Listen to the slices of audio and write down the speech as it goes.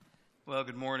Well,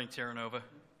 good morning, Terra Nova.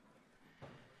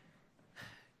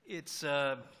 It's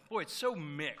so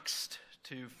mixed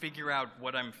to figure out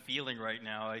what I'm feeling right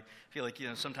now. I feel like,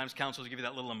 sometimes counselors give you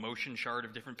that little emotion chart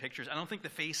of different pictures. I don't think the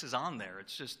face is on there.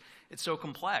 It's so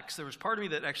complex. There was part of me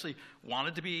that actually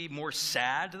wanted to be more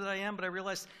sad than I am, but I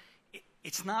realized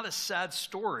it's not a sad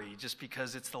story just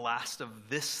because it's the last of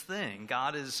this thing.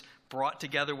 God has brought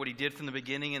together what he did from the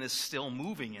beginning and is still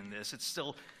moving in this. It's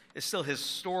still his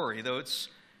story, though it's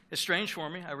strange for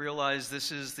me. I realize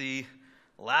this is the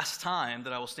last time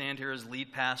that I will stand here as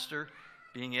lead pastor,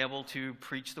 being able to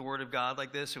preach the word of God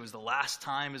like this. It was the last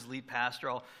time as lead pastor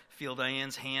I'll feel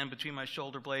Diane's hand between my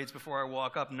shoulder blades before I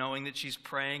walk up, knowing that she's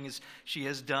praying as she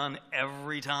has done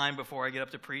every time before I get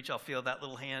up to preach. I'll feel that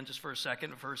little hand just for a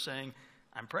second of her saying,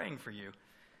 I'm praying for you.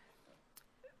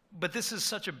 But this is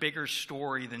such a bigger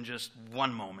story than just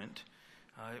one moment.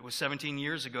 It was 17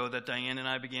 years ago that Diane and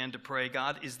I began to pray,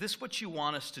 God, is this what you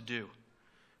want us to do?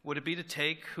 Would it be to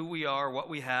take who we are, what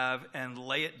we have, and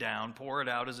lay it down, pour it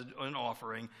out as an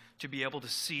offering to be able to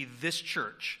see this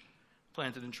church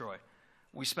planted in Troy?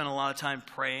 We spent a lot of time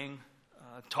praying,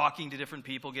 talking to different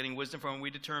people, getting wisdom from them.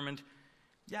 We determined,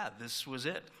 yeah, this was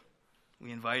it.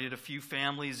 We invited a few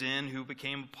families in who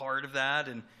became a part of that.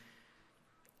 And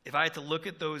if I had to look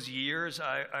at those years,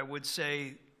 I would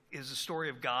say is a story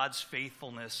of God's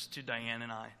faithfulness to Diane and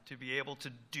I, to be able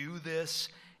to do this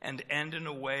and end in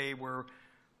a way where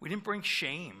we didn't bring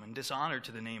shame and dishonor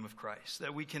to the name of Christ,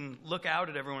 that we can look out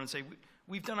at everyone and say,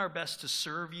 we've done our best to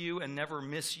serve you and never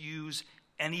misuse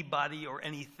anybody or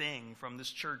anything from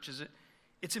this church.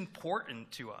 It's important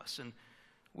to us. And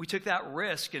we took that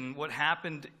risk, and what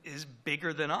happened is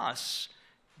bigger than us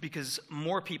because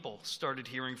more people started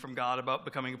hearing from God about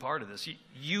becoming a part of this.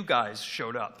 You guys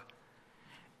showed up.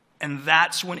 And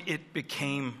that's when it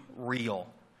became real,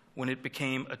 when it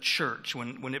became a church,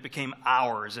 when it became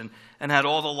ours, and had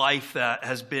all the life that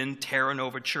has been Terra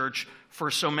Nova Church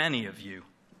for so many of you.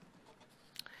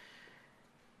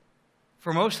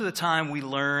 For most of the time, we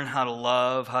learn how to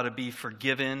love, how to be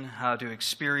forgiven, how to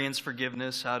experience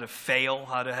forgiveness, how to fail,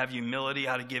 how to have humility,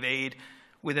 how to give aid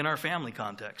within our family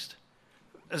context.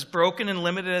 As broken and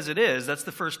limited as it is, that's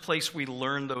the first place we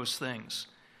learn those things.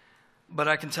 But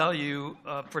I can tell you,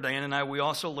 for Diane and I, we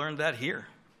also learned that here.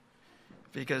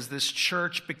 Because this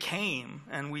church became,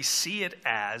 and we see it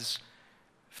as,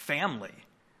 family.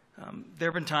 There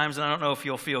have been times, and I don't know if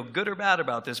you'll feel good or bad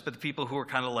about this, but the people who are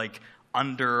kind of like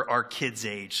under our kids'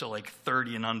 age, so like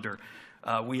 30 and under,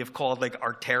 we have called like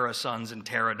our Terra sons and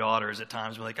Terra daughters at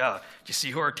times. We're like, oh, do you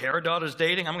see who our Terra daughter's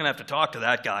dating? I'm going to have to talk to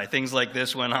that guy. Things like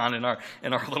this went on in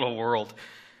our little world.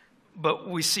 But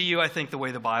we see you, I think, the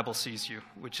way the Bible sees you,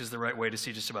 which is the right way to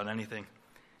see just about anything,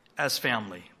 as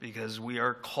family, because we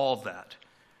are called that.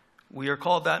 We are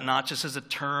called that not just as a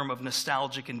term of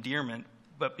nostalgic endearment,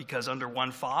 but because under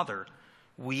one Father,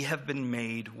 we have been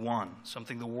made one,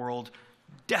 something the world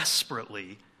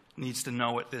desperately needs to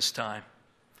know at this time.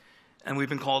 And we've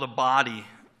been called a body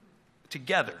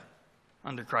together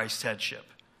under Christ's headship,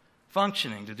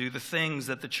 functioning to do the things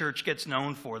that the church gets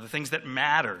known for, the things that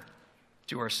matter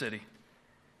to our city.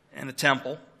 And the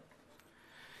temple,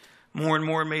 more and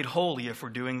more made holy if we're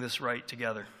doing this right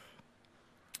together.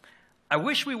 I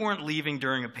wish we weren't leaving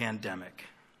during a pandemic,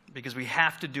 because we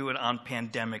have to do it on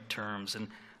pandemic terms, and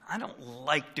I don't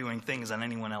like doing things on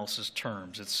anyone else's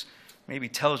terms. It's maybe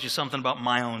tells you something about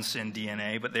my own sin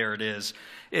DNA, but there it is.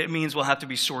 It means we'll have to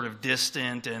be sort of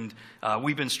distant, and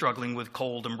we've been struggling with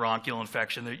cold and bronchial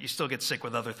infection. You still get sick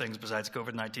with other things besides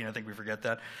COVID-19. I think we forget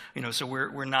that. So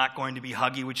we're not going to be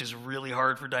huggy, which is really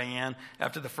hard for Diane.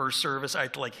 After the first service, I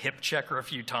had to hip check her a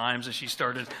few times as she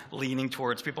started leaning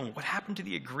towards people. What happened to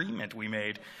the agreement we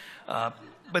made?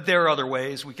 But there are other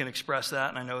ways we can express that,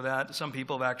 and I know that. Some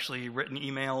people have actually written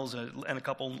emails and a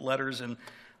couple letters, and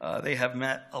they have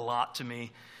meant a lot to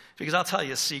me. Because I'll tell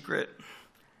you a secret.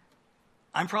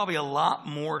 I'm probably a lot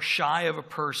more shy of a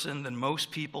person than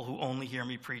most people who only hear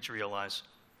me preach realize.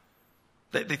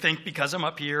 They think because I'm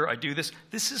up here, I do this.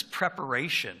 This is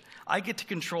preparation. I get to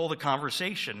control the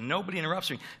conversation. Nobody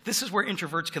interrupts me. This is where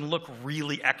introverts can look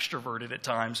really extroverted at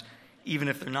times, even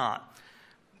if they're not.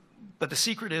 But the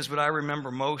secret is what I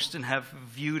remember most and have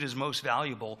viewed as most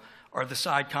valuable are the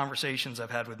side conversations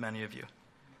I've had with many of you.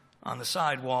 On the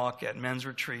sidewalk, at men's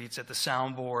retreats, at the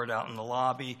soundboard, out in the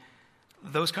lobby.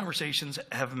 Those conversations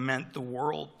have meant the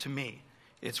world to me.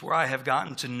 It's where I have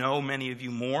gotten to know many of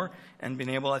you more and been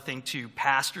able, I think, to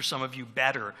pastor some of you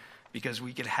better because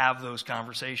we could have those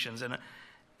conversations. And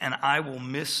I will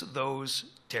miss those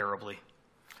terribly.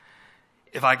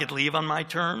 If I could leave on my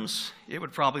terms, it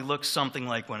would probably look something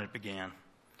like when it began.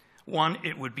 One,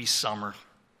 it would be summer.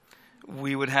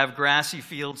 We would have grassy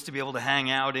fields to be able to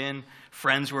hang out in,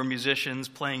 friends who were musicians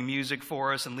playing music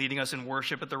for us and leading us in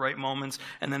worship at the right moments.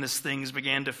 And then as things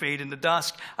began to fade into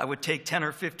dusk, I would take 10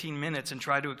 or 15 minutes and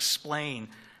try to explain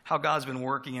how God's been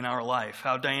working in our life,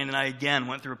 how Diane and I again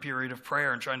went through a period of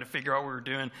prayer and trying to figure out what we were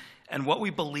doing and what we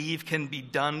believe can be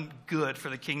done good for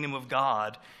the kingdom of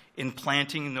God in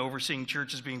planting and overseeing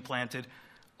churches being planted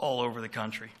all over the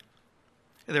country.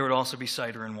 There would also be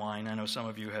cider and wine. I know some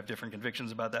of you have different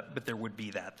convictions about that, but there would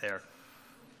be that there.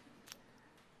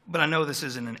 But I know this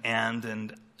isn't an end,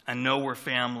 and I know we're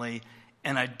family,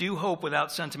 and I do hope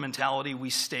without sentimentality we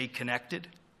stay connected.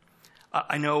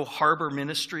 I know Harbor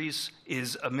Ministries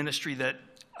is a ministry that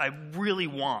I really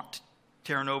want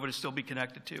Terra Nova to still be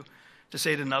connected to. To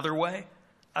say it another way,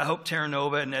 I hope Terra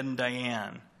Nova and Ed and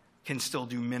Diane can still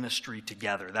do ministry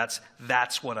together.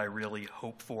 That's what I really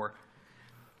hope for.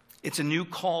 It's a new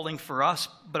calling for us,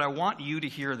 but I want you to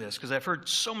hear this because I've heard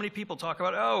so many people talk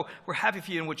about, oh, we're happy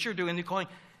for you and what you're doing, new calling.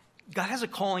 God has a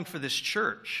calling for this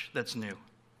church that's new.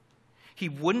 He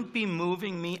wouldn't be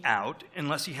moving me out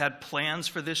unless he had plans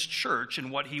for this church and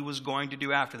what he was going to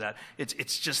do after that.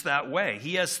 It's just that way.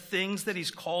 He has things that he's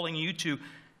calling you to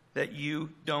that you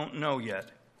don't know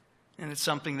yet. And it's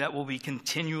something that will be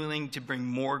continuing to bring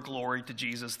more glory to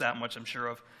Jesus, that much I'm sure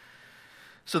of.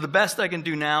 So the best I can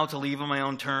do now to leave on my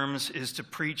own terms is to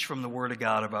preach from the Word of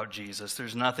God about Jesus.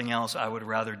 There's nothing else I would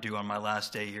rather do on my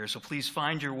last day here. So please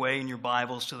find your way in your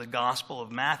Bibles to the Gospel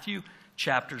of Matthew,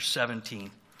 chapter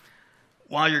 17.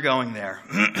 While you're going there,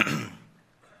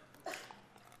 do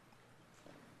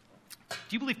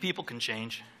you believe people can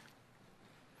change?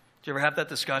 Do you ever have that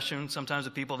discussion? Sometimes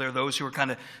with people, there are those who are kind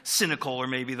of cynical, or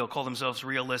maybe they'll call themselves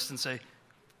realists and say,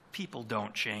 people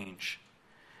don't change.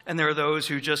 And there are those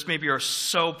who just maybe are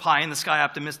so pie-in-the-sky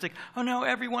optimistic, oh no,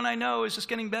 everyone I know is just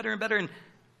getting better and better. And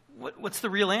what's the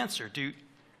real answer?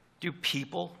 Do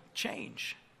people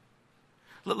change?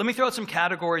 Let me throw out some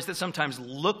categories that sometimes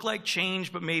look like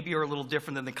change, but maybe are a little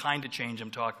different than the kind of change I'm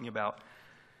talking about.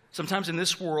 Sometimes in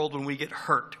this world, when we get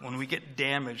hurt, when we get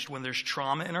damaged, when there's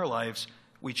trauma in our lives,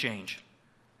 we change.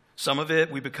 Some of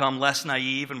it, we become less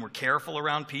naive and we're careful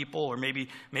around people, or maybe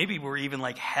we're even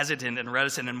like hesitant and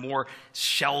reticent and more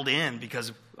shelled in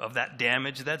because of that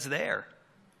damage that's there.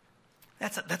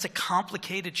 That's a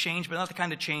complicated change, but not the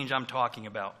kind of change I'm talking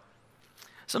about.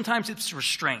 Sometimes it's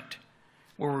restraint,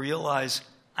 where we realize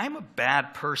I'm a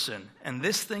bad person, and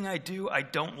this thing I do, I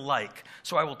don't like.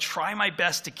 So I will try my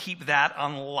best to keep that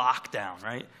on lockdown,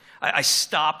 right? I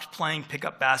stopped playing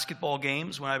pickup basketball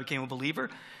games when I became a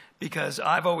believer because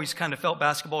I've always kind of felt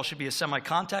basketball should be a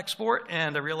semi-contact sport,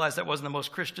 and I realized that wasn't the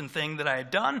most Christian thing that I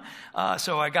had done.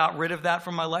 So I got rid of that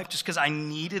from my life just because I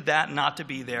needed that not to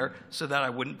be there so that I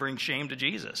wouldn't bring shame to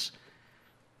Jesus.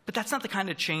 But that's not the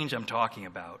kind of change I'm talking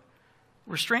about.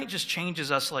 Restraint just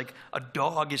changes us like a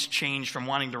dog is changed from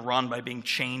wanting to run by being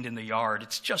chained in the yard.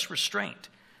 It's just restraint.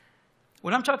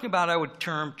 What I'm talking about, I would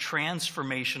term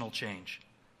transformational change.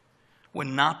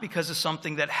 When not because of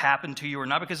something that happened to you or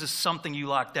not because of something you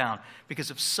locked down, because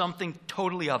of something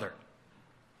totally other.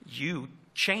 You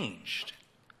changed.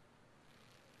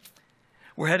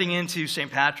 We're heading into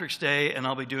St. Patrick's Day, and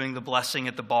I'll be doing the blessing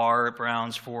at the bar at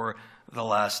Brown's for the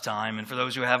last time. And for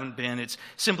those who haven't been, it's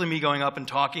simply me going up and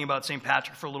talking about St.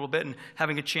 Patrick for a little bit and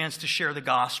having a chance to share the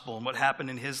gospel and what happened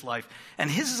in his life.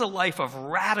 And his is a life of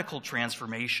radical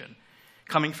transformation,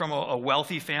 coming from a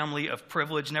wealthy family of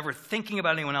privilege, never thinking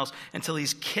about anyone else until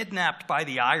he's kidnapped by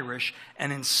the Irish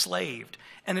and enslaved.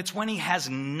 And it's when he has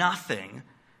nothing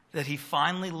that he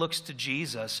finally looks to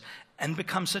Jesus and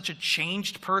becomes such a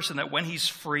changed person that when he's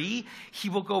free, he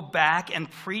will go back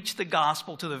and preach the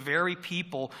gospel to the very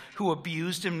people who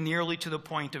abused him nearly to the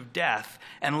point of death,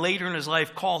 and later in his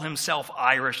life call himself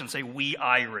Irish and say, "We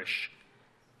Irish."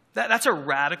 That's a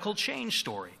radical change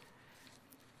story.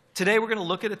 Today we're going to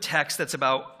look at a text that's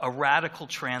about a radical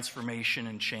transformation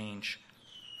and change.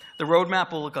 The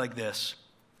roadmap will look like this.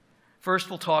 First,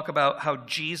 we'll talk about how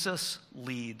Jesus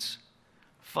leads.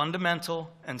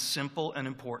 Fundamental and simple and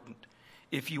important.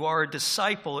 If you are a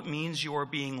disciple, it means you are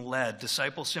being led.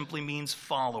 Disciple simply means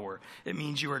follower. It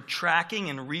means you are tracking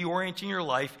and reorienting your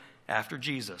life after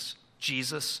Jesus.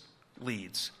 Jesus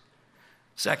leads.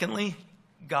 Secondly,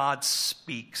 God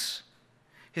speaks.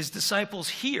 His disciples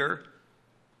hear,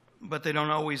 but they don't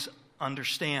always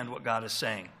understand what God is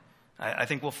saying. I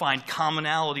think we'll find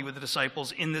commonality with the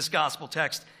disciples in this gospel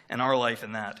text and our life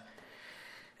in that.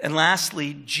 And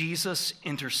lastly, Jesus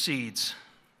intercedes.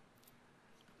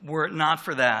 Were it not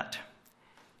for that,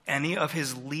 any of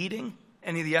his leading,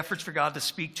 any of the efforts for God to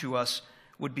speak to us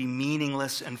would be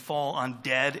meaningless and fall on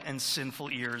dead and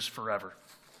sinful ears forever.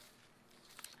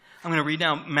 I'm going to read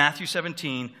now Matthew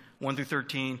 17, 1 through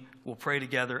 13. We'll pray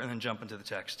together and then jump into the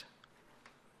text.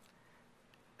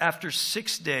 After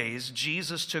 6 days,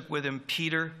 Jesus took with him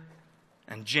Peter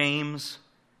and James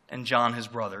and John, his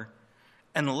brother,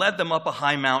 and led them up a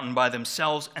high mountain by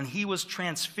themselves, and he was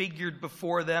transfigured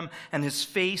before them, and his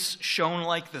face shone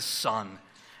like the sun,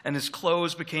 and his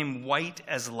clothes became white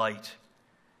as light.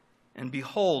 And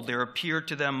behold, there appeared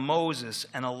to them Moses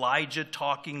and Elijah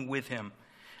talking with him.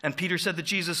 And Peter said to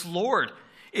Jesus, Lord,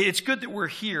 it's good that we're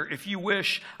here. If you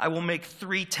wish, I will make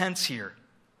 3 tents here,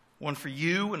 one for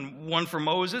you and one for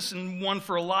Moses and one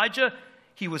for Elijah.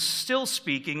 He was still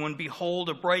speaking when, behold,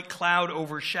 a bright cloud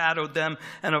overshadowed them,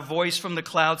 and a voice from the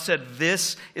cloud said,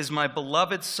 This is my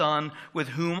beloved Son, with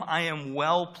whom I am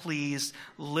well pleased.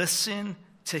 Listen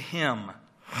to him.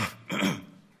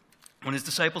 When his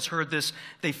disciples heard this,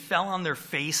 they fell on their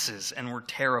faces and were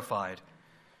terrified.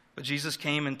 But Jesus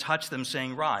came and touched them,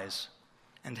 saying, Rise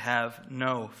and have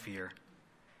no fear.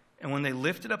 And when they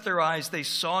lifted up their eyes, they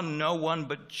saw no one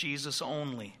but Jesus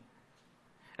only.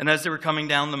 And as they were coming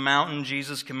down the mountain,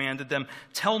 Jesus commanded them,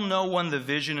 Tell no one the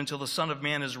vision until the Son of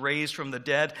Man is raised from the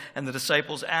dead. And the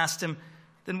disciples asked him,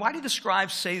 Then why do the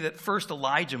scribes say that first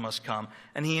Elijah must come?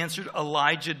 And he answered,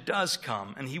 Elijah does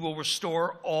come, and he will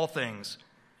restore all things.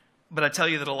 But I tell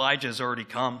you that Elijah has already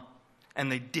come,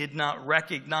 and they did not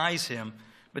recognize him,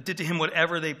 but did to him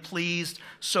whatever they pleased.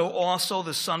 So also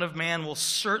the Son of Man will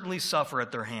certainly suffer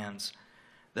at their hands.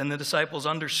 Then the disciples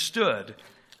understood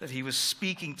that he was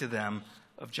speaking to them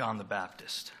of John the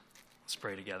Baptist. Let's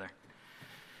pray together.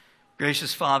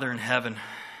 Gracious Father in heaven,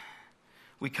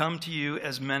 we come to you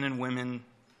as men and women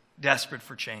desperate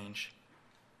for change,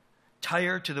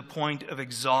 tired to the point of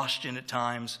exhaustion at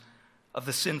times of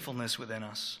the sinfulness within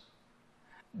us,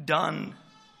 done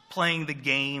playing the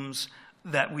games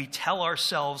that we tell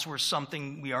ourselves we're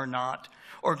something we are not,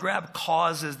 or grab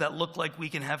causes that look like we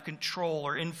can have control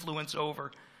or influence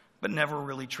over, but never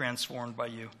really transformed by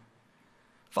you.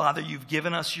 Father, you've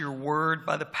given us your word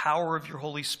by the power of your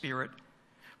Holy Spirit,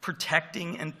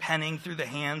 protecting and penning through the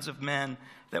hands of men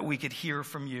that we could hear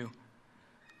from you.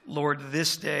 Lord,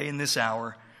 this day and this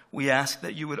hour, we ask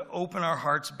that you would open our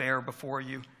hearts bare before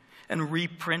you and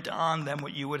reprint on them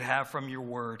what you would have from your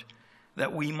word,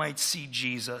 that we might see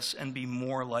Jesus and be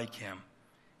more like him.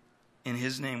 In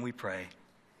his name we pray.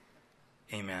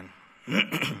 Amen.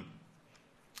 I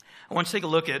want to take a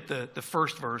look at the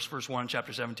first verse, verse 1,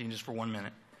 chapter 17, just for 1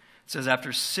 minute. It says,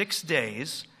 After 6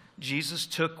 days, Jesus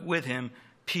took with him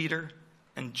Peter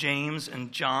and James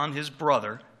and John, his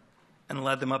brother, and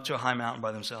led them up to a high mountain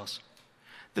by themselves.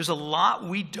 There's a lot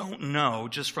we don't know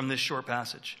just from this short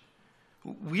passage.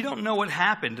 We don't know what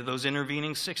happened to those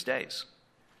intervening 6 days.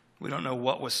 We don't know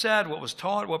what was said, what was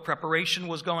taught, what preparation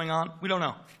was going on. We don't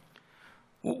know.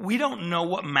 We don't know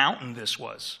what mountain this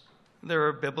was. There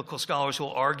are biblical scholars who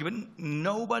will argue, but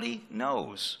nobody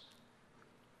knows.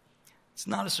 It's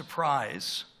not a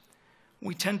surprise.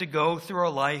 We tend to go through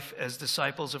our life as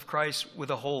disciples of Christ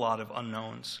with a whole lot of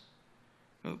unknowns.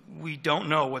 We don't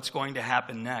know what's going to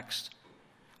happen next.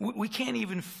 We can't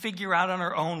even figure out on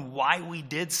our own why we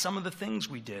did some of the things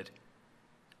we did.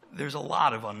 There's a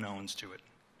lot of unknowns to it.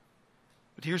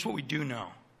 But here's what we do know.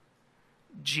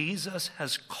 Jesus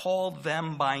has called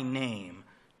them by name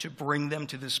to bring them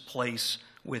to this place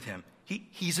with him.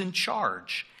 He's in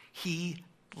charge. He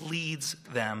leads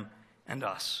them and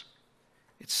us.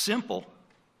 It's simple,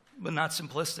 but not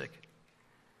simplistic.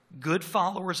 Good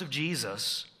followers of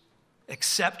Jesus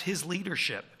accept his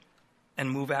leadership and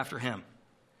move after him.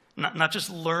 Not just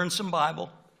learn some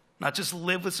Bible, not just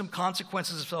live with some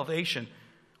consequences of salvation,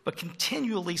 but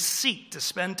continually seek to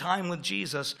spend time with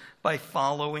Jesus by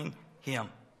following him.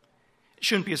 It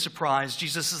shouldn't be a surprise.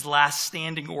 Jesus' last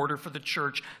standing order for the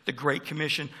church, the Great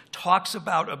Commission, talks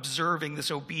about observing this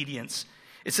obedience.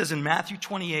 It says in Matthew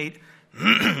 28,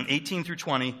 18 through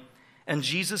 20, And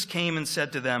Jesus came and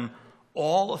said to them,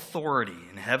 All authority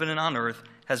in heaven and on earth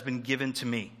has been given to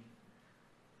me.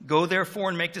 Go therefore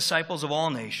and make disciples of all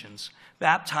nations,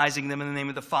 baptizing them in the name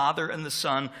of the Father and the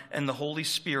Son and the Holy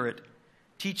Spirit,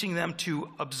 teaching them to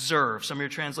observe, some of your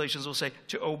translations will say,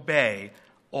 to obey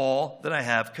all that I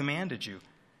have commanded you.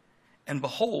 And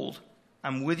behold,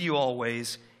 I'm with you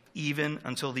always, even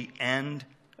until the end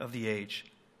of the age.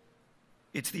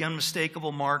 It's the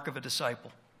unmistakable mark of a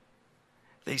disciple.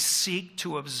 They seek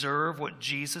to observe what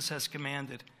Jesus has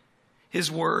commanded.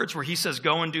 His words, where he says,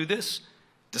 go and do this,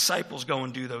 disciples go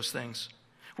and do those things.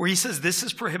 Where he says, this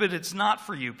is prohibited, it's not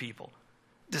for you people.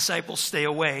 Disciples stay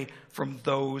away from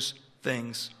those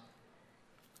things.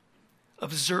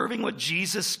 Observing what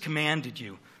Jesus commanded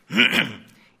you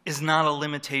is not a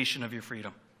limitation of your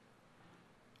freedom.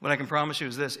 What I can promise you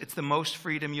is this: it's the most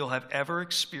freedom you'll have ever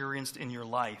experienced in your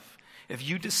life if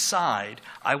you decide,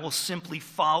 I will simply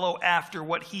follow after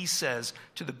what he says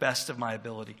to the best of my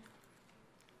ability.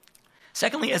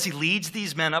 Secondly, as he leads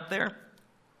these men up there,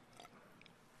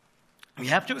 we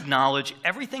have to acknowledge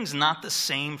everything's not the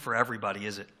same for everybody,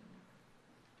 is it?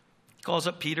 He calls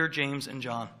up Peter, James, and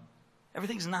John.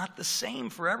 Everything's not the same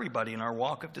for everybody in our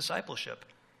walk of discipleship.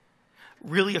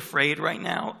 Really afraid right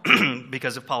now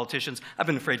because of politicians. I've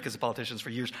been afraid because of politicians for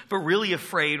years, but really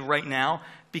afraid right now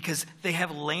because they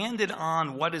have landed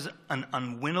on what is an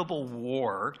unwinnable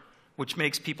war, which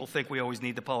makes people think we always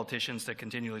need the politicians to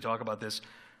continually talk about this,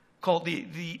 called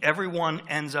the everyone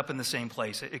ends up in the same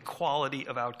place, equality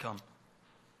of outcome.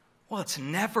 Well, it's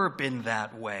never been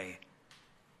that way.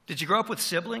 Did you grow up with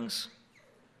siblings?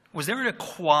 Was there an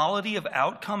equality of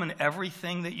outcome in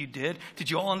everything that you did? Did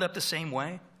you all end up the same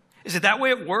way? Is it that way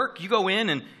at work? You go in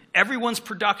and everyone's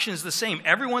production is the same.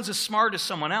 Everyone's as smart as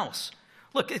someone else.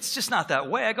 Look, it's just not that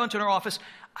way. I go into our office.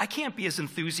 I can't be as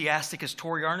enthusiastic as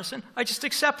Tori Arneson. I just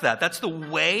accept that. That's the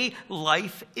way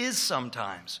life is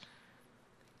sometimes.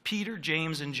 Peter,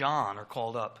 James, and John are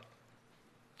called up.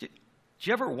 Do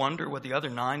you ever wonder what the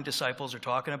other 9 disciples are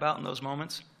talking about in those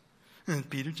moments?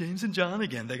 Peter, James, and John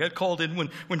again. They got called in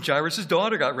when Jairus'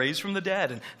 daughter got raised from the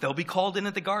dead, and they'll be called in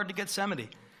at the Garden of Gethsemane.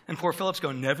 And poor Philip's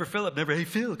going, never Philip, never, hey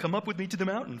Phil, come up with me to the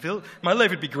mountain. Phil, my life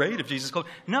would be great if Jesus called.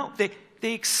 No,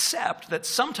 they accept that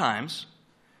sometimes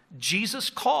Jesus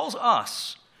calls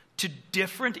us to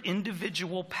different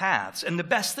individual paths. And the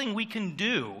best thing we can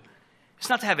do is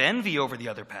not to have envy over the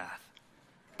other path,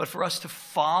 but for us to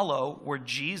follow where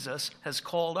Jesus has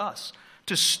called us,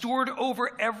 to steward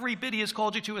over every bit he has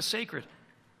called you to as sacred.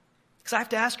 Because I have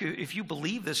to ask you if you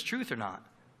believe this truth or not.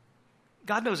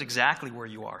 God knows exactly where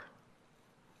you are.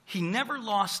 He never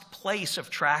lost place of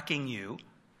tracking you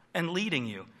and leading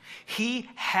you. He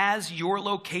has your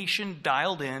location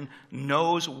dialed in,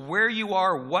 knows where you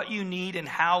are, what you need, and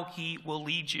how he will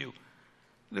lead you.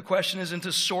 The question isn't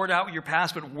to sort out your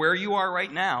past, but where you are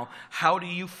right now, how do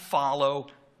you follow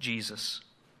Jesus?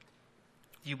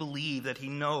 You believe that he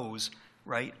knows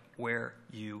right where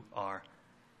you are.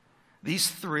 These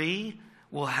 3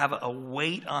 will have a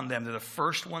weight on them. They're the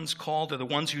first ones called. They're the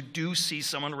ones who do see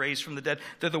someone raised from the dead.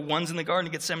 They're the ones in the Garden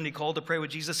of Gethsemane called to pray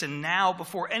with Jesus. And now,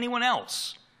 before anyone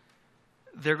else,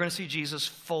 they're going to see Jesus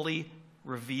fully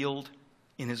revealed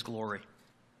in his glory.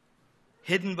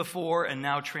 Hidden before and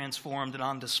now transformed and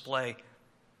on display.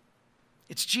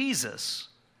 It's Jesus,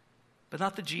 but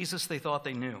not the Jesus they thought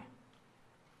they knew.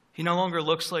 He no longer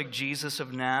looks like Jesus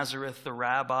of Nazareth, the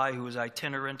rabbi who was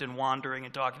itinerant and wandering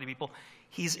and talking to people.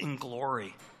 He's in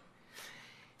glory.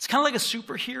 It's kind of like a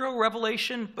superhero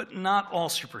revelation, but not all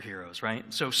superheroes, right?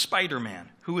 So Spider-Man.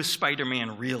 Who is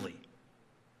Spider-Man really?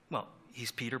 Well,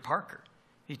 he's Peter Parker.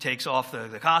 He takes off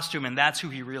the costume, and that's who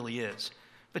he really is.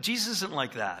 But Jesus isn't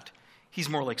like that. He's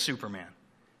more like Superman.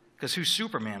 Because who's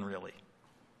Superman really?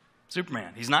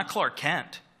 Superman. He's not Clark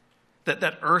Kent.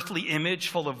 That earthly image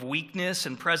full of weakness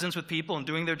and presence with people and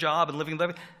doing their job and living,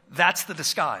 that's the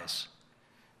disguise.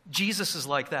 Jesus is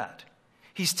like that.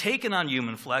 He's taken on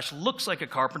human flesh, looks like a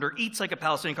carpenter, eats like a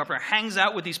Palestinian carpenter, hangs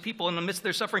out with these people in the midst of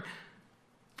their suffering.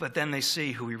 But then they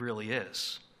see who he really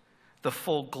is. The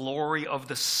full glory of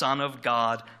the Son of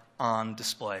God on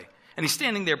display. And he's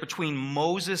standing there between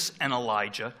Moses and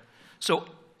Elijah. So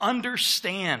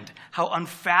understand how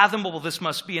unfathomable this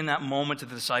must be in that moment to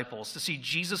the disciples, to see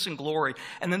Jesus in glory,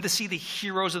 and then to see the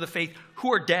heroes of the faith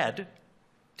who are dead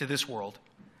to this world,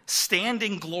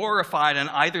 standing glorified on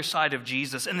either side of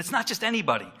Jesus. And it's not just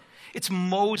anybody. It's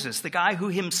Moses, the guy who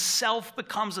himself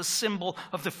becomes a symbol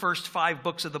of the first 5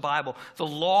 books of the Bible. The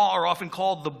law are often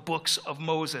called the books of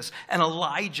Moses. And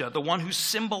Elijah, the one who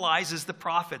symbolizes the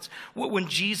prophets. When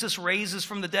Jesus raises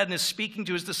from the dead and is speaking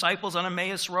to his disciples on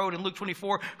Emmaus Road in Luke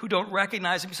 24 who don't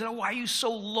recognize him, he said, why are you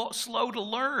so slow to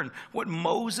learn what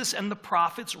Moses and the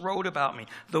prophets wrote about me?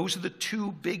 Those are the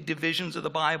 2 big divisions of the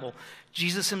Bible.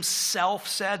 Jesus himself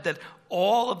said that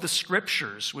all of the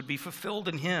scriptures would be fulfilled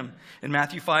in him. In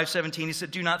Matthew 5:17, he said,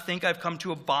 do not think I've come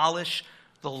to abolish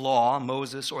the law,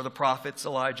 Moses, or the prophets,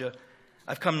 Elijah.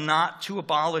 I've come not to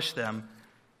abolish them,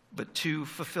 but to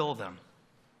fulfill them.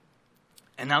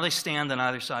 And now they stand on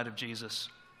either side of Jesus,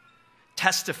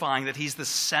 testifying that he's the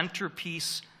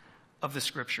centerpiece of the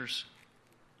scriptures.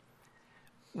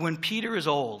 When Peter is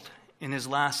old, in his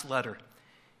last letter,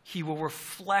 he will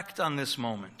reflect on this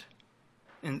moment.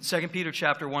 In 2 Peter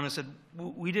chapter 1, it said,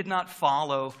 we did not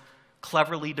follow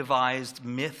cleverly devised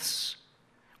myths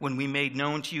when we made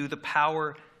known to you the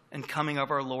power and coming of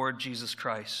our Lord Jesus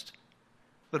Christ,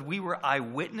 but we were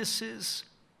eyewitnesses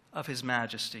of his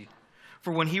majesty.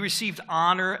 For when he received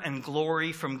honor and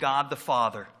glory from God the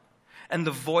Father, and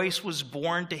the voice was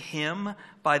borne to him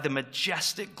by the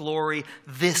majestic glory,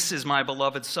 'This is my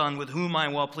beloved Son, with whom I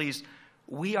am well pleased,'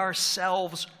 we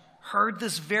ourselves heard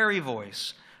this very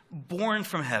voice, borne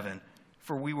from heaven,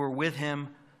 for we were with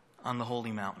him on the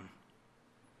holy mountain."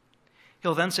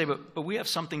 He'll then say, but we have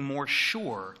something more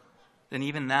sure than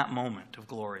even that moment of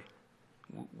glory.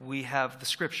 We have the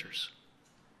Scriptures.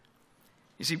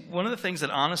 You see, one of the things that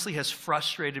honestly has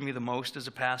frustrated me the most as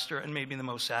a pastor, and made me the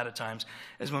most sad at times,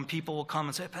 is when people will come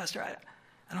and say, "Pastor,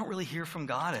 I don't really hear from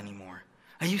God anymore.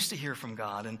 I used to hear from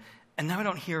God, and now I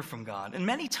don't hear from God." And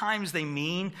many times they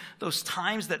mean those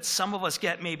times that some of us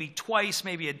get maybe twice,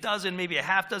 maybe a dozen, maybe a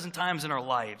half dozen times in our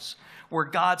lives, where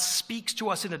God speaks to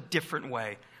us in a different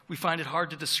way. We find it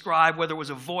hard to describe whether it was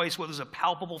a voice, whether it was a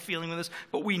palpable feeling with us,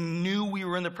 but we knew we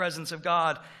were in the presence of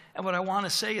God. And what I want to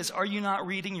say is, are you not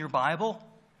reading your Bible?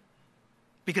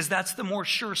 Because that's the more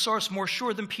sure source, more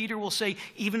sure than Peter will say,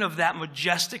 even of that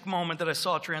majestic moment that I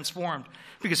saw transformed.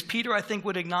 Because Peter, I think,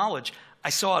 would acknowledge, I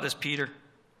saw it as Peter.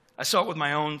 I saw it with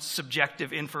my own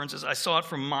subjective inferences. I saw it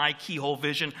from my keyhole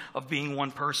vision of being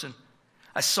one person.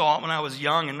 I saw it when I was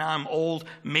young, and now I'm old.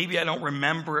 Maybe I don't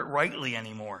remember it rightly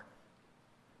anymore.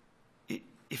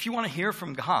 If you want to hear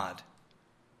from God,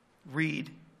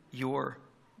 read your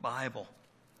Bible.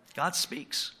 God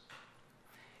speaks.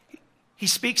 He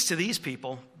speaks to these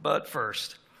people, but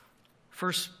first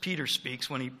Peter speaks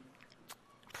when he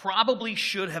probably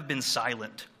should have been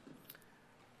silent.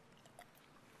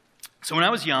 So when I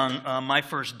was young, my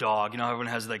first dog, everyone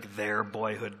has like their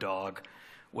boyhood dog,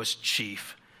 was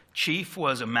Chief. Chief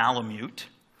was a Malamute.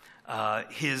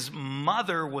 His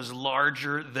mother was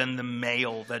larger than the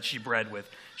male that she bred with.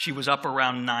 She was up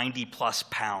around 90 plus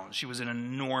pounds. She was an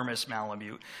enormous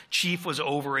Malamute. Chief was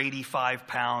over 85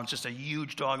 pounds, just a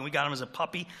huge dog. And we got him as a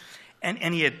puppy.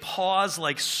 And he had paws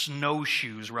like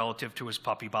snowshoes relative to his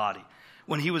puppy body.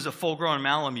 When he was a full-grown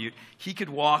Malamute, he could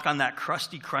walk on that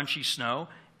crusty, crunchy snow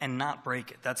and not break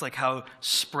it. That's like how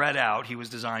spread out he was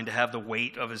designed to have the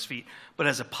weight of his feet. But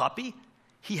as a puppy,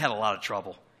 he had a lot of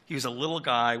trouble. He was a little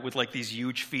guy with like these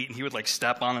huge feet, and he would like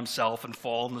step on himself and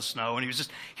fall in the snow, and he was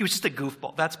just a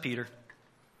goofball. That's Peter.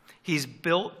 He's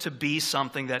built to be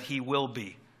something that he will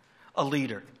be, a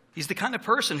leader. He's the kind of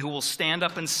person who will stand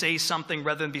up and say something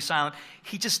rather than be silent.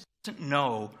 He just doesn't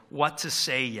know what to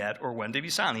say yet or when to be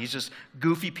silent. He's just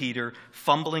goofy Peter,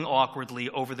 fumbling awkwardly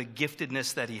over the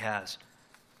giftedness that he has.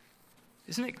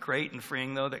 Isn't it great and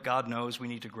freeing, though, that God knows we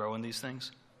need to grow in these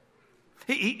things?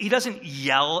 He doesn't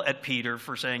yell at Peter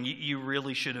for saying, "You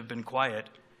really should have been quiet."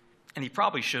 And he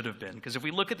probably should have been. Because if we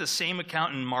look at the same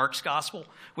account in Mark's gospel,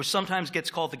 which sometimes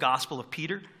gets called the Gospel of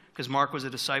Peter, because Mark was a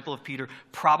disciple of Peter,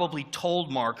 probably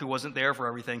told Mark, who wasn't there for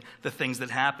everything, the things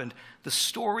that happened. The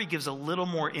story gives a little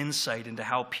more insight into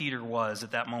how Peter was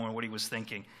at that moment, what he was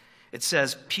thinking. It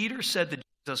says, Peter said to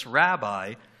Jesus,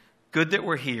 "Rabbi, good that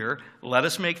we're here. Let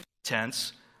us make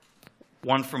tents,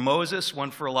 one for Moses, one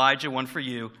for Elijah, one for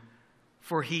you."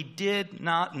 For he did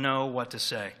not know what to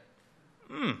say.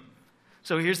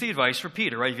 So here's the advice for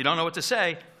Peter, right? If you don't know what to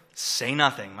say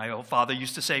nothing. My old father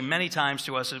used to say many times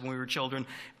to us when we were children,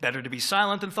 better to be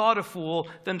silent and thought a fool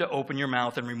than to open your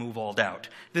mouth and remove all doubt.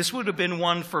 This would have been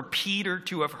one for Peter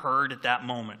to have heard at that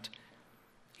moment.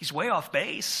 He's way off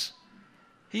base.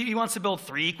 He wants to build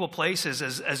three equal places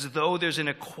as though there's an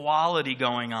equality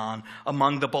going on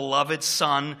among the beloved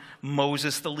son,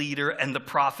 Moses the leader, and the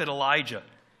prophet Elijah.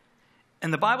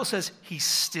 And the Bible says he's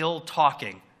still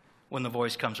talking when the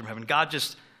voice comes from heaven. God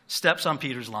just steps on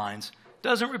Peter's lines,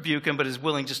 doesn't rebuke him, but is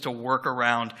willing just to work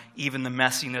around even the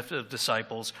messiness of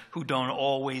disciples who don't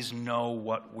always know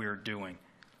what we're doing.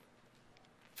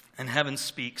 And heaven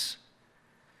speaks.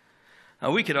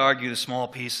 Now, we could argue the small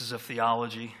pieces of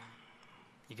theology.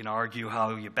 You can argue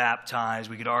how you baptize.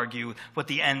 We could argue what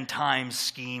the end times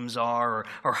schemes are,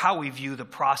 or how we view the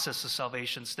process of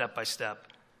salvation step by step.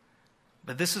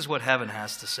 But this is what heaven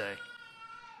has to say.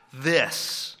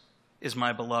 This is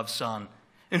my beloved Son,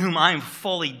 in whom I am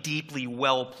fully, deeply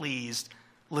well pleased.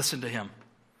 Listen to him.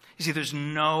 You see, there's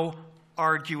no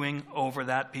arguing over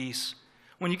that piece.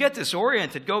 When you get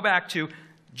disoriented, go back to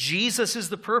Jesus is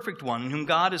the perfect one, in whom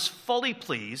God is fully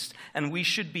pleased, and we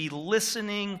should be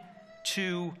listening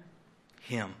to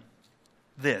him.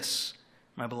 This,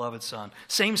 my beloved Son.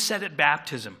 Same said at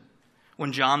baptism.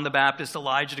 When John the Baptist,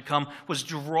 Elijah to come, was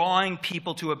drawing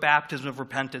people to a baptism of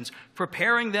repentance,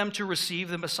 preparing them to receive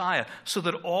the Messiah, so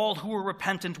that all who were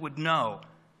repentant would know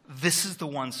this is the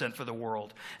one sent for the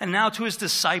world. And now to his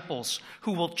disciples,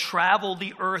 who will travel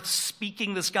the earth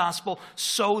speaking this gospel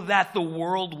so that the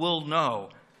world will know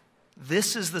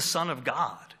this is the Son of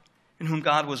God, in whom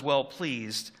God was well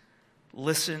pleased,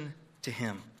 listen to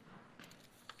him,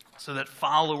 so that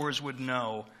followers would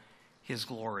know his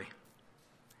glory.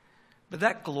 But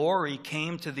that glory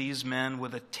came to these men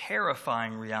with a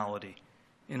terrifying reality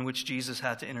in which Jesus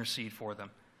had to intercede for them.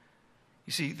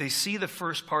 You see, they see the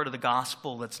first part of the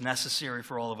gospel that's necessary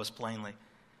for all of us plainly.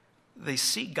 They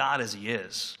see God as he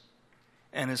is,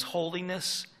 and his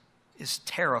holiness is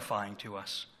terrifying to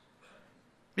us.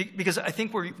 Because I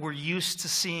think we're used to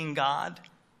seeing God,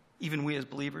 even we as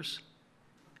believers,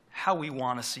 how we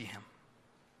want to see him.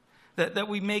 That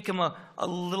we make him a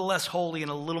little less holy and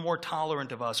a little more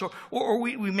tolerant of us. Or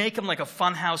we make him like a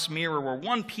funhouse mirror where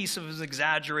one piece of it is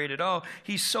exaggerated. Oh,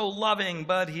 he's so loving,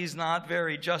 but he's not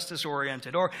very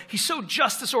justice-oriented. Or he's so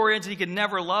justice-oriented he can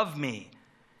never love me.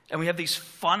 And we have these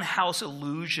funhouse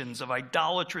illusions of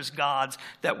idolatrous gods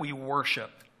that we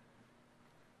worship.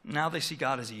 Now they see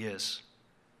God as he is.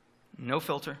 No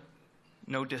filter,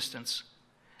 no distance.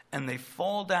 And they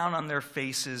fall down on their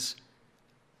faces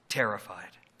terrified.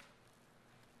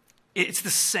 It's the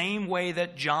same way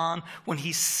that John, when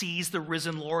he sees the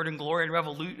risen Lord in glory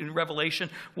in Revelation,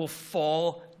 will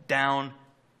fall down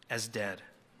as dead.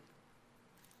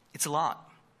 It's a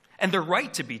lot. And they're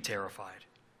right to be terrified.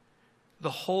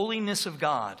 The holiness of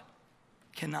God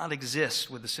cannot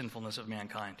exist with the sinfulness of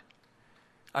mankind.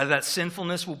 Either that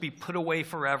sinfulness will be put away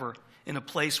forever in a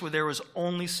place where there is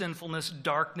only sinfulness,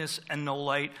 darkness, and no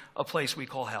light, a place we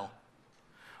call hell.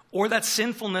 Or that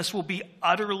sinfulness will be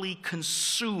utterly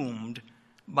consumed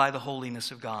by the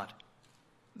holiness of God.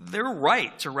 They're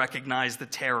right to recognize the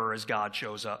terror as God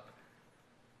shows up.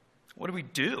 What do we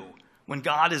do when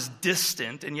God is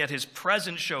distant and yet his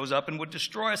presence shows up and would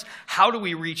destroy us? How do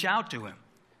we reach out to him?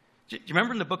 Do you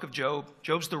remember in the book of Job?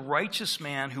 Job's the righteous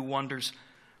man who wonders,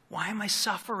 why am I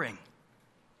suffering?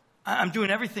 I'm doing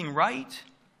everything right.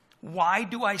 Why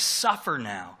do I suffer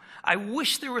now? I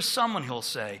wish there was someone, he'll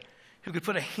say, who could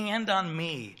put a hand on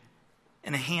me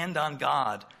and a hand on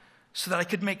God so that I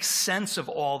could make sense of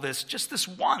all this just this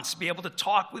once, be able to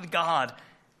talk with God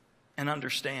and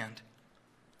understand.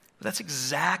 But that's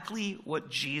exactly what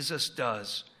Jesus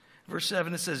does. Verse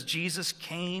 7, it says, Jesus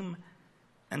came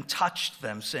and touched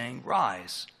them, saying,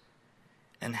 rise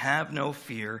and have no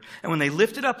fear. And when they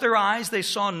lifted up their eyes, they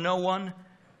saw no one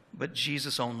but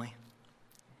Jesus only.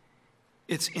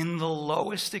 It's in the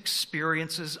lowest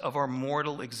experiences of our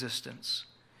mortal existence,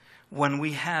 when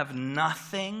we have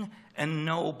nothing and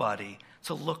nobody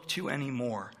to look to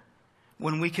anymore,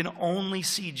 when we can only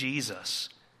see Jesus,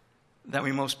 that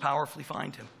we most powerfully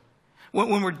find him.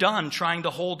 When we're done trying to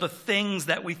hold the things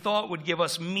that we thought would give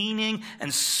us meaning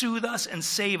and soothe us and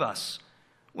save us,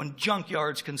 when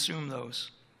junkyards consume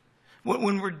those.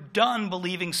 When we're done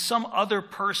believing some other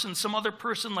person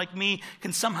like me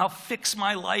can somehow fix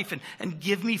my life and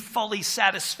give me fully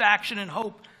satisfaction and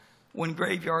hope, when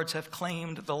graveyards have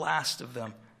claimed the last of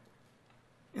them.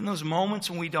 In those moments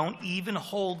when we don't even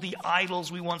hold the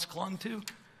idols we once clung to,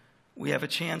 we have a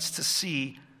chance to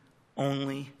see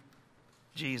only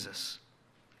Jesus.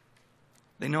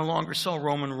 They no longer saw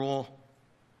Roman rule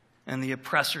and the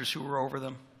oppressors who were over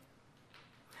them.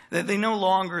 They no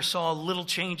longer saw little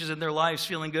changes in their lives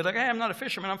feeling good. Like, hey, I'm not a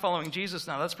fisherman, I'm following Jesus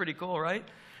now. That's pretty cool, right?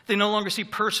 They no longer see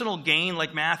personal gain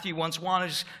like Matthew once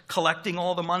wanted, just collecting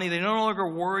all the money. They're no longer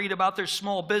worried about their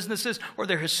small businesses or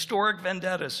their historic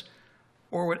vendettas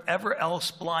or whatever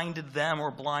else blinded them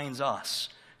or blinds us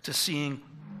to seeing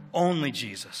only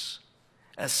Jesus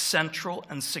as central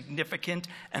and significant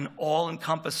and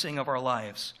all-encompassing of our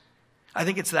lives. I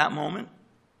think it's that moment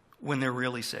when they're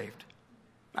really saved.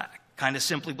 I kind of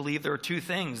simply believe there are two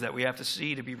things that we have to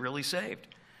see to be really saved.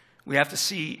 We have to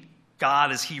see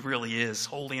God as he really is,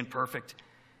 holy and perfect,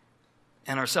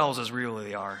 and ourselves as we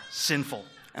really are, sinful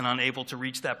and unable to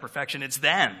reach that perfection. It's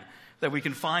then that we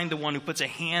can find the one who puts a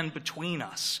hand between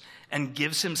us and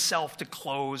gives himself to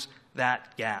close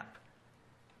that gap.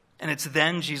 And it's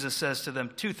then Jesus says to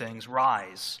them two things: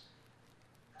 rise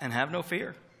and have no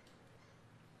fear.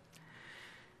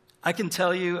 I can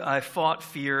tell you I fought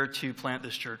fear to plant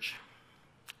this church.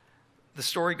 The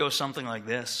story goes something like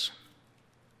this.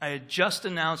 I had just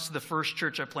announced to the first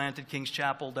church I planted, King's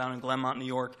Chapel, down in Glenmont, New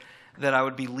York, that I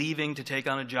would be leaving to take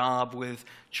on a job with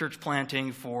church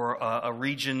planting for a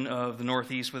region of the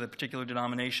Northeast with a particular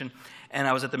denomination. And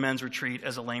I was at the men's retreat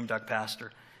as a lame duck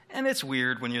pastor. And it's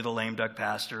weird when you're the lame duck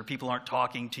pastor. People aren't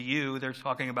talking to you. They're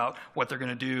talking about what they're going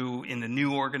to do in the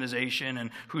new organization and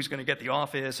who's going to get the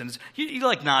office. And you're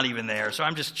like not even there. So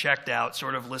I'm just checked out,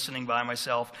 sort of listening by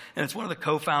myself. And it's one of the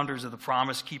co-founders of the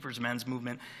Promise Keepers men's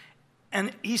movement.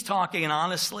 And he's talking, and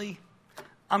honestly,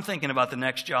 I'm thinking about the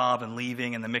next job and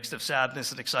leaving and the mix of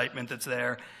sadness and excitement that's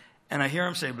there. and I hear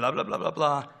him say, blah, blah, blah, blah,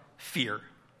 blah, fear.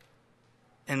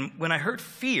 And when I heard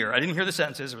fear, I didn't hear the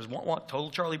sentences. It was one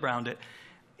total Charlie Browned it.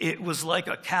 It was like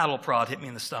a cattle prod hit me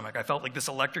in the stomach. I felt like this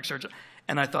electric surge.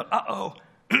 And I thought, uh-oh,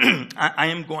 I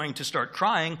am going to start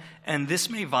crying, and this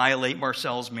may violate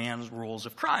Marcelle's man's rules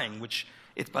of crying, which,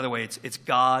 by the way, it's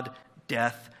God,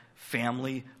 death,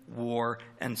 family, war,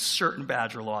 and certain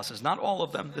Badger losses. Not all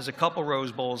of them. There's a couple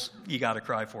Rose Bowls you got to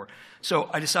cry for. So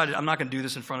I decided I'm not going to do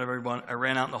this in front of everyone. I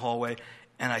ran out in the hallway,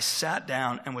 and I sat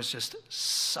down and was just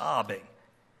sobbing.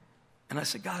 And I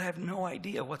said, God, I have no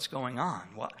idea what's going on.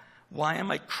 Why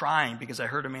am I crying? Because I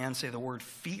heard a man say the word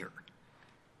fear.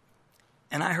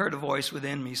 And I heard a voice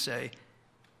within me say,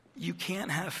 you can't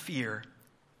have fear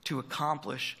to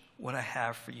accomplish what I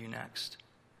have for you next.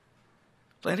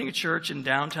 Planting a church in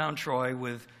downtown Troy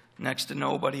with next to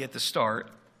nobody at the start,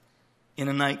 in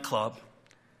a nightclub,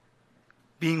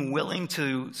 being willing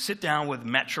to sit down with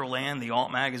Metroland, the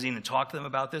alt magazine, and talk to them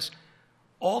about this,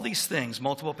 all these things,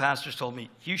 multiple pastors told me,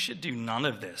 you should do none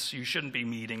of this. You shouldn't be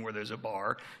meeting where there's a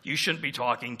bar. You shouldn't be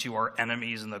talking to our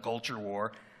enemies in the culture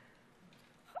war.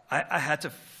 I had to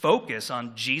focus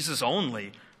on Jesus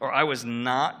only, or I was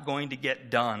not going to get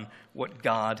done what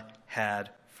God had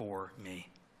for me.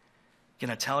 Can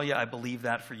I tell you, I believe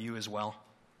that for you as well?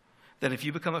 That if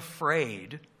you become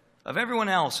afraid of everyone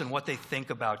else and what they think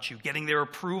about you, getting their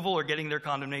approval or getting their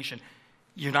condemnation,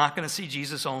 you're not going to see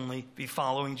Jesus only, be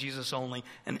following Jesus only,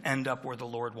 and end up where the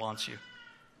Lord wants you.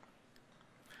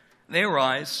 They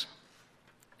arise,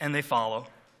 and they follow,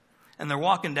 and they're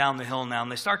walking down the hill now,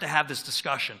 and they start to have this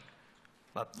discussion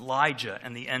about Elijah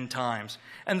and the end times.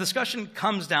 And the discussion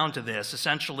comes down to this,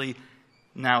 essentially,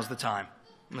 now's the time.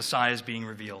 Messiah is being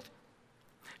revealed.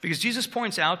 Because Jesus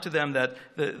points out to them that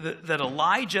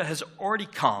Elijah has already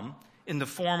come in the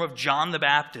form of John the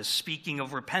Baptist, speaking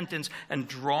of repentance and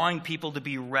drawing people to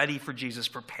be ready for Jesus,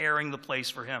 preparing the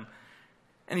place for him.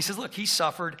 And he says, look, he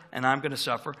suffered, and I'm going to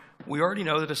suffer. We already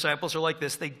know the disciples are like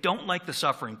this. They don't like the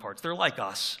suffering parts. They're like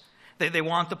us. They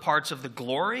want the parts of the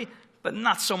glory, but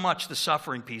not so much the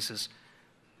suffering pieces.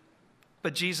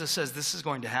 But Jesus says this is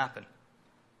going to happen.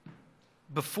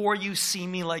 Before you see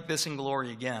me like this in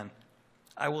glory again,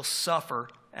 I will suffer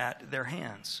at their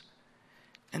hands.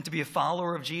 And to be a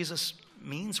follower of Jesus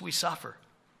means we suffer.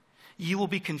 You will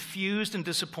be confused and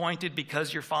disappointed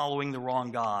because you're following the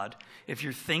wrong God. If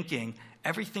you're thinking,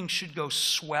 everything should go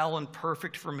swell and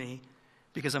perfect for me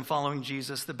because I'm following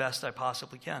Jesus the best I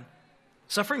possibly can.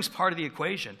 Suffering's part of the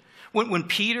equation. When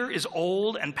Peter is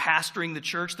old and pastoring the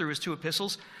church through his 2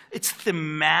 epistles, it's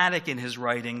thematic in his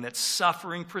writing that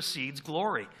suffering precedes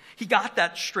glory. He got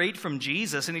that straight from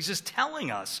Jesus, and he's just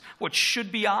telling us what should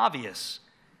be obvious.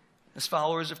 As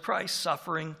followers of Christ,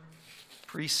 suffering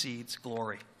precedes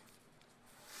glory.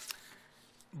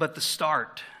 But the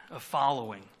start of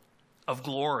following, of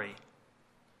glory,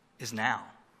 is now.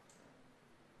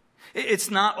 It's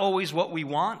not always what we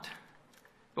want,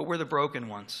 but we're the broken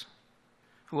ones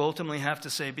who ultimately have to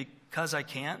say, because I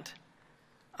can't,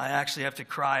 I actually have to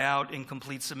cry out in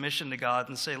complete submission to God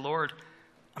and say, Lord,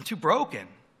 I'm too broken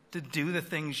to do the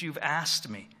things you've asked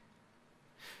me.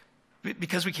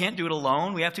 Because we can't do it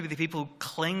alone, we have to be the people who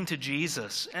cling to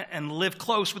Jesus and live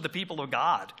close with the people of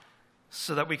God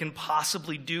so that we can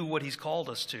possibly do what he's called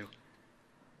us to.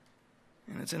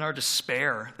 And it's in our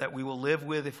despair that we will live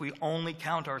with if we only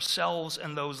count ourselves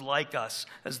and those like us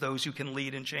as those who can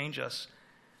lead and change us.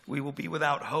 We will be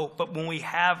without hope. But when we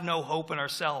have no hope in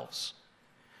ourselves,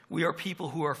 we are people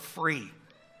who are free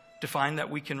to find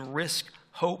that we can risk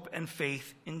hope and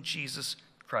faith in Jesus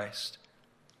Christ.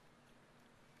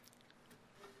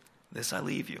 This I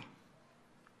leave you.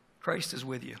 Christ is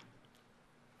with you.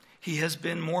 He has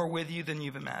been more with you than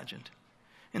you've imagined.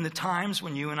 In the times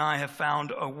when you and I have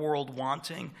found a world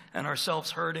wanting and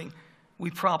ourselves hurting, we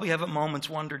probably have at moments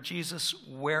wondered, Jesus,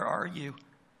 where are you?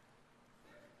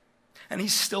 And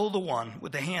he's still the one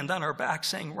with the hand on our back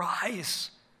saying,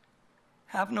 rise,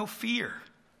 have no fear,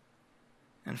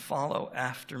 and follow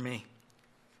after me.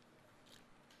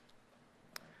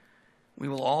 We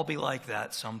will all be like that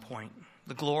at some point.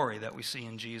 The glory that we see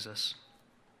in Jesus.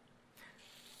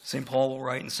 St. Paul will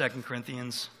write in 2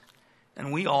 Corinthians,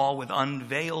 and we all with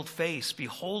unveiled face,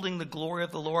 beholding the glory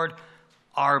of the Lord,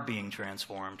 are being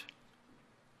transformed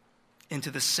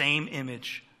into the same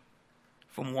image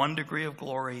from one degree of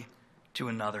glory to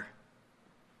another.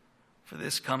 For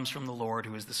this comes from the Lord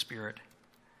who is the Spirit.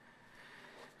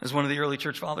 As one of the early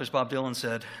church fathers, Bob Dylan,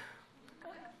 said,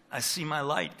 I see my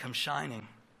light come shining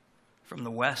from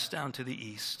the west down to the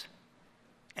east.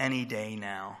 Any day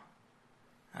now,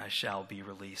 I shall be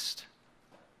released.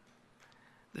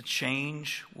 The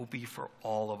change will be for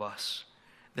all of us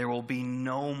There will be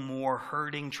no more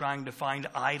hurting trying to find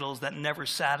idols that never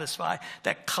satisfy,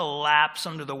 that collapse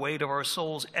under the weight of our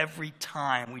souls every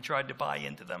time we tried to buy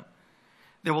into them.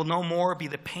 There will no more be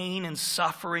the pain and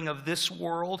suffering of this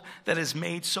world that has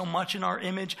made so much in our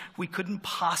image we couldn't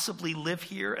possibly live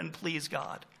here and please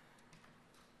God.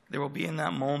 There will be in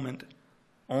that moment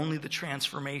only the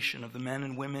transformation of the men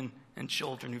and women and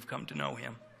children who've come to know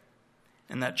him.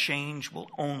 And that change will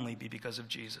only be because of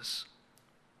Jesus.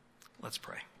 Let's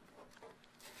pray.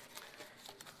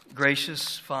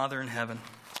 Gracious Father in heaven,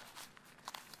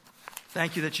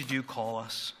 thank you that you do call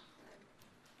us.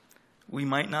 We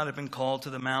might not have been called to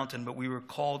the mountain, but we were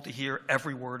called to hear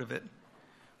every word of it.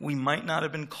 We might not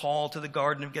have been called to the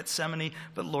Garden of Gethsemane,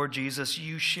 but Lord Jesus,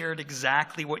 you shared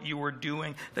exactly what you were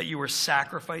doing, that you were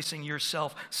sacrificing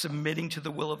yourself, submitting to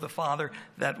the will of the Father,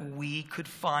 that we could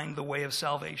find the way of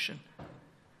salvation.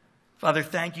 Father,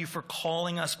 thank you for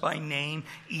calling us by name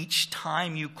each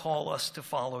time you call us to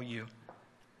follow you.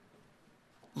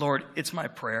 Lord, it's my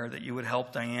prayer that you would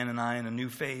help Diane and I in a new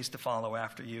phase to follow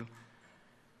after you,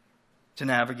 to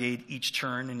navigate each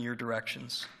turn in your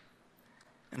directions.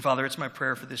 And Father, it's my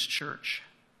prayer for this church,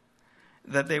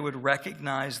 that they would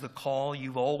recognize the call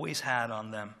you've always had on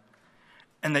them,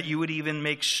 and that you would even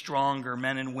make stronger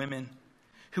men and women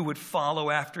who would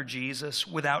follow after Jesus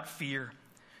without fear,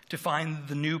 to find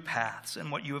the new paths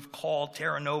and what you have called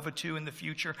Terra Nova to in the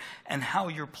future, and how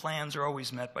your plans are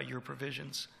always met by your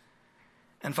provisions.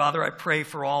 And Father, I pray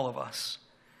for all of us,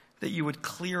 that you would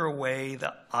clear away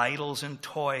the idols and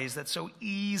toys that so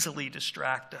easily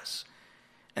distract us,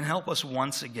 and help us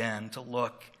once again to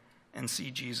look and see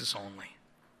Jesus only,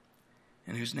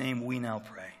 in whose name we now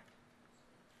pray.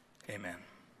 Amen.